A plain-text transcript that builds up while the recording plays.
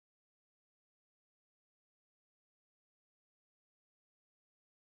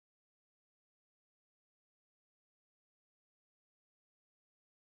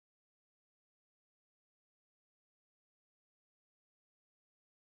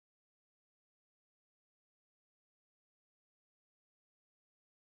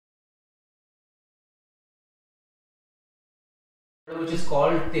which is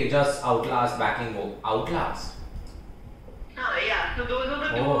called Tejas Outlast backing vocal. Outlast. Yeah, so those are the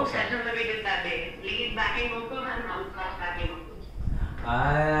two Oh, okay. sessions that we did that day. Lead backing vocal and Outlast backing vocal.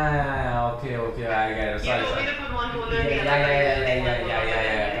 Okay, I get it. You Sorry, told me sorry. to put one folder Yeah, in the yeah, other. yeah, but yeah, you yeah, just yeah, put one yeah,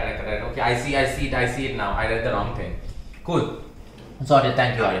 folder. yeah, correct. Okay, I see it now. I read the wrong thing. Cool. Sorry,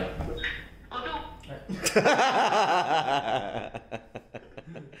 thank you, Adil.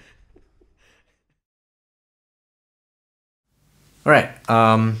 All right.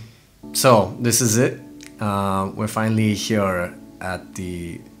 So this is it. We're finally here at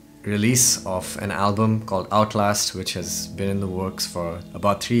the release of an album called Outlast, which has been in the works for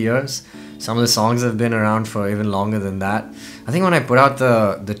about 3 years. Some of the songs have been around for even longer than that. I think when I put out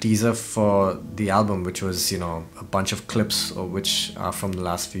the teaser for the album, which was, a bunch of clips which are from the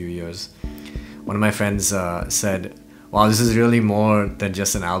last few years, one of my friends said, wow, this is really more than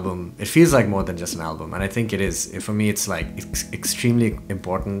just an album. It feels like more than just an album. And I think it is. For me, it's like extremely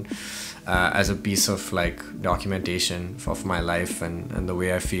important as a piece of like documentation of my life and the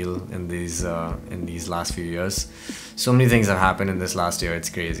way I feel in these last few years. So many things have happened in this last year. It's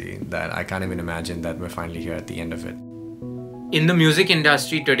crazy that I can't even imagine that we're finally here at the end of it. In the music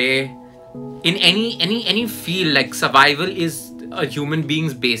industry today, in any field, like survival is a human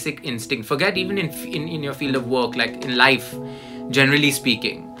being's basic instinct. Forget even in your field of work, like in life, generally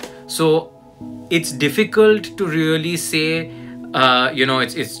speaking. So it's difficult to really say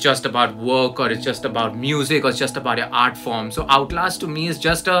it's just about work, or it's just about music, or it's just about your art form. So Outlast to me is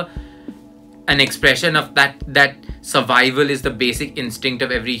just an expression of that survival is the basic instinct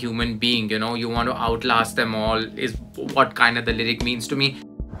of every human being. You want to outlast them all is what kind of the lyric means to me.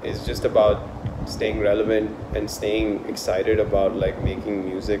 It's just about staying relevant and staying excited about like making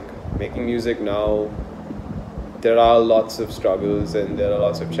music now. There are lots of struggles and there are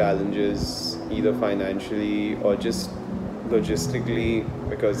lots of challenges, either financially or just logistically,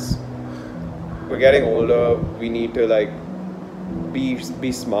 because we're getting older. We need to like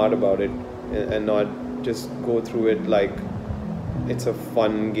be smart about it and not just go through it like it's a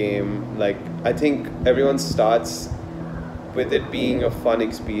fun game. Like I think everyone starts with it being a fun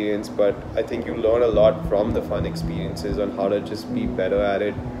experience, but I think you learn a lot from the fun experiences on how to just be better at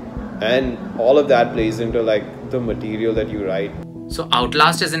it, and all of that plays into like the material that you write. So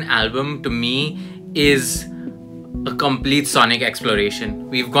Outlast as an album to me is a complete sonic exploration.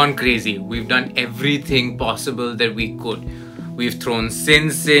 We've gone crazy. We've done everything possible that we could. We've thrown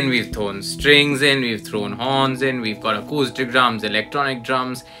synths in, we've thrown strings in, we've thrown horns in, we've got acoustic drums, electronic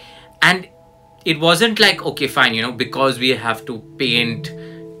drums, and it wasn't like, okay, fine, because we have to paint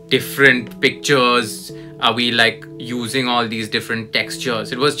different pictures, are we like using all these different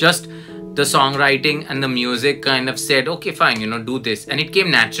textures? It was just the songwriting and the music kind of said, okay, fine, do this. And it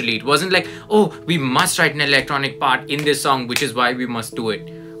came naturally. It wasn't like, oh, we must write an electronic part in this song, which is why we must do it.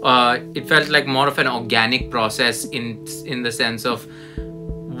 It felt like more of an organic process in the sense of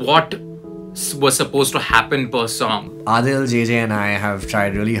what was supposed to happen per song. Adil, JJ and I have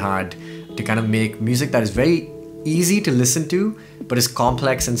tried really hard to kind of make music that is very easy to listen to, but is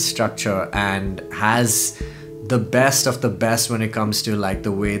complex in structure and has the best of the best when it comes to like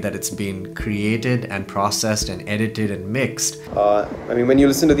the way that it's been created and processed and edited and mixed. When you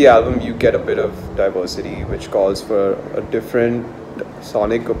listen to the album, you get a bit of diversity, which calls for a different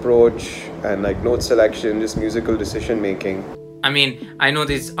sonic approach and like note selection, just musical decision making. I know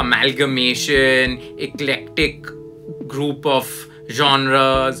this amalgamation, eclectic group of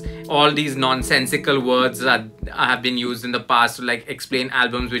genres, all these nonsensical words that have been used in the past to like explain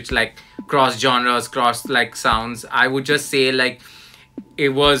albums which like cross genres, cross like sounds. I would just say like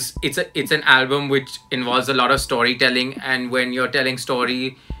it's an album which involves a lot of storytelling, and when you're telling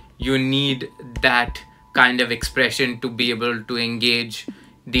story, you need that kind of expression to be able to engage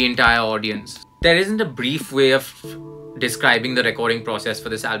the entire audience. There isn't a brief way of describing the recording process for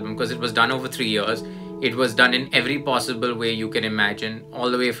this album because it was done over 3 years. It was done in every possible way you can imagine, all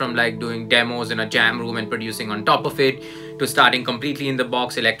the way from like doing demos in a jam room and producing on top of it, to starting completely in the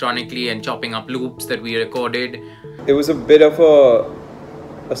box electronically and chopping up loops that we recorded. It was a bit of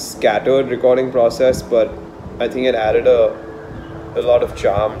a scattered recording process, but I think it added a lot of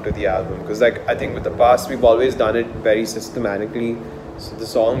charm to the album, because like I think with the past we've always done it very systematically, so the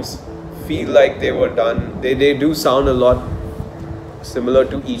songs feel like they were done, they do sound a lot similar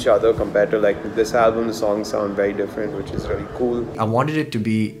to each other compared to like this album. The songs sound very different, which is really cool. I wanted it to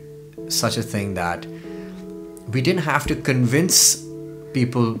be such a thing that we didn't have to convince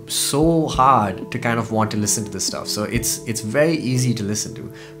people so hard to kind of want to listen to this stuff. So it's very easy to listen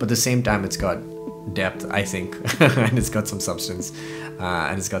to, but at the same time it's got depth, I think, and it's got some substance,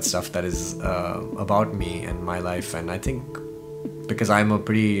 and it's got stuff that is about me and my life, and I think because I'm a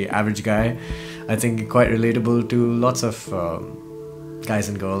pretty average guy, I think quite relatable to lots of guys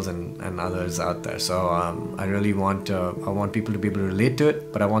and girls and others out there. So I really want people to be able to relate to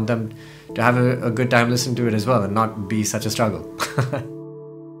it, but I want them to have a good time listening to it as well and not be such a struggle.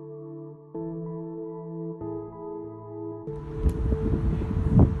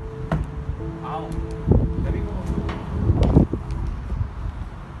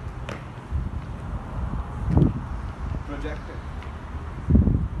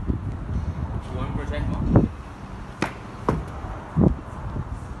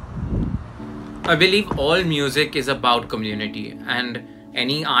 I believe all music is about community, and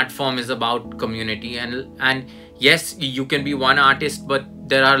any art form is about community. And yes, you can be one artist, but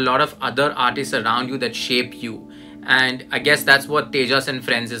there are a lot of other artists around you that shape you. And I guess that's what Tejas and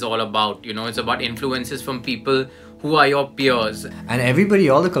Friends is all about. You know, it's about influences from people who are your peers. And everybody,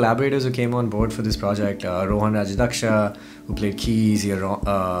 all the collaborators who came on board for this project, Rohan Rajadaksha, who played keys, he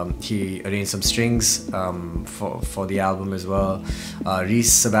arranged some strings for the album as well.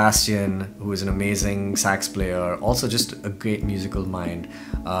 Reese Sebastian, who is an amazing sax player, also just a great musical mind.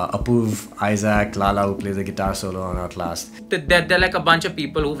 Apuv Isaac Lala, who plays the guitar solo on Outlast. They're like a bunch of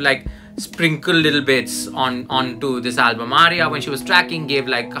people who've like sprinkled little bits onto this album. Arya, when she was tracking, gave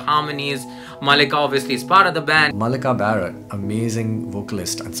like harmonies. Malika obviously is part of the band. Malika Barrett, amazing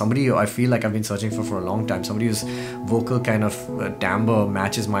vocalist, and somebody who I feel like I've been searching for a long time. Somebody whose vocal kind of timbre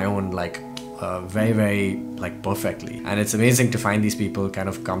matches my own like very, very like perfectly. And it's amazing to find these people kind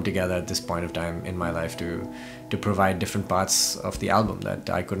of come together at this point of time in my life to provide different parts of the album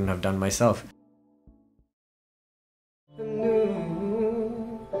that I couldn't have done myself.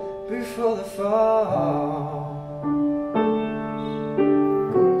 Before the fall,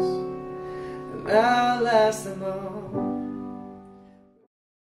 outlast them all.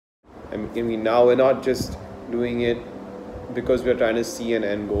 I mean, now we're not just doing it because we're trying to see an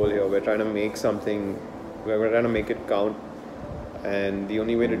end goal here. We're trying to make something, we're trying to make it count. And the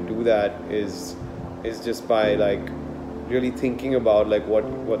only way to do that is just by like really thinking about like what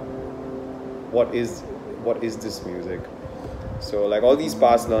is this music. So like all these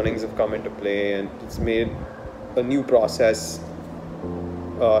past learnings have come into play, and it's made a new process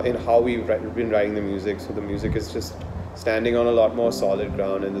in how we've been writing the music. So the music is just standing on a lot more solid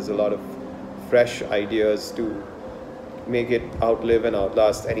ground, and there's a lot of fresh ideas to make it outlive and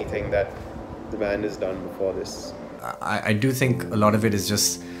outlast anything that the band has done before this. I do think a lot of it is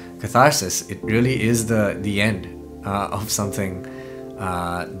just catharsis. It really is the end of something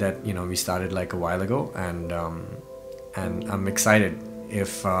that we started like a while ago, and I'm excited.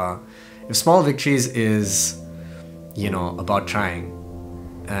 If Small Victories is about trying,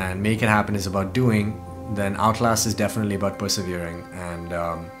 and Make It Happen is about doing, then Outlast is definitely about persevering, and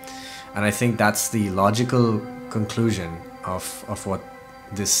I think that's the logical conclusion of what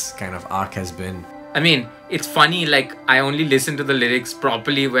this kind of arc has been. I mean, it's funny, like I only listened to the lyrics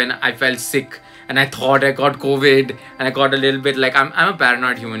properly when I felt sick and I thought I got COVID, and I got a little bit like I'm a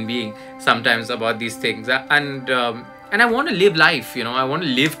paranoid human being sometimes about these things, and I want to live life, I want to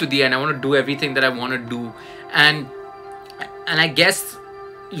live to the end. I want to do everything that I want to do, and I guess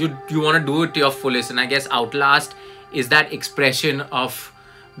you want to do it to your fullest. And I guess Outlast is that expression of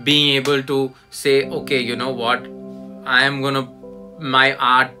being able to say, okay, you know what, I am gonna, my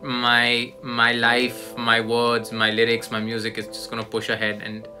art, my life, my words, my lyrics, my music is just gonna push ahead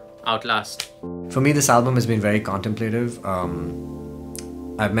and outlast. For me, this album has been very contemplative.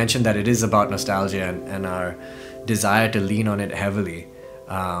 I've mentioned that it is about nostalgia and our desire to lean on it heavily,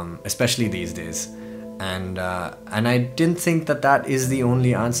 especially these days. And I didn't think that is the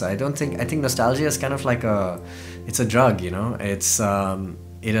only answer. I think nostalgia is kind of like it's a drug,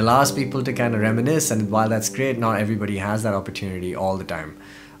 it allows people to kind of reminisce, and while that's great, not everybody has that opportunity all the time.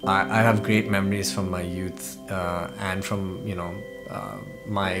 I have great memories from my youth and from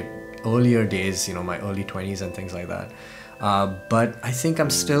my earlier days, my early 20s and things like that. But I think I'm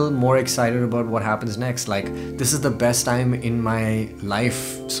still more excited about what happens next. Like, this is the best time in my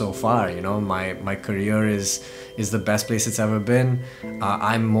life so far, my career is the best place it's ever been.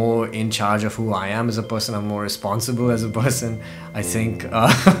 I'm more in charge of who I am as a person. I'm more responsible as a person, I think.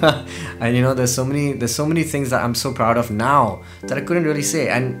 And there's so many things that I'm so proud of now that I couldn't really say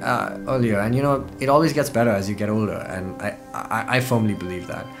and earlier. And it always gets better as you get older, and I firmly believe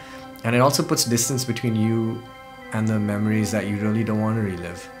that. And it also puts distance between you and the memories that you really don't want to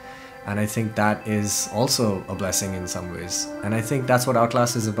relive. And I think that is also a blessing in some ways. And I think that's what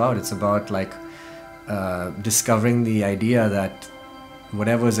Outlast is about. It's about like discovering the idea that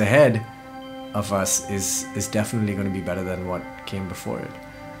whatever's ahead of us is definitely going to be better than what came before it.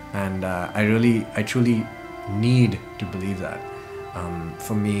 And I truly need to believe that.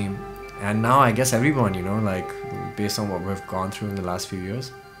 for me, and now I guess everyone, you know, like based on what we've gone through in the last few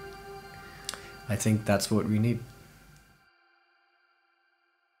years, I think that's what we need.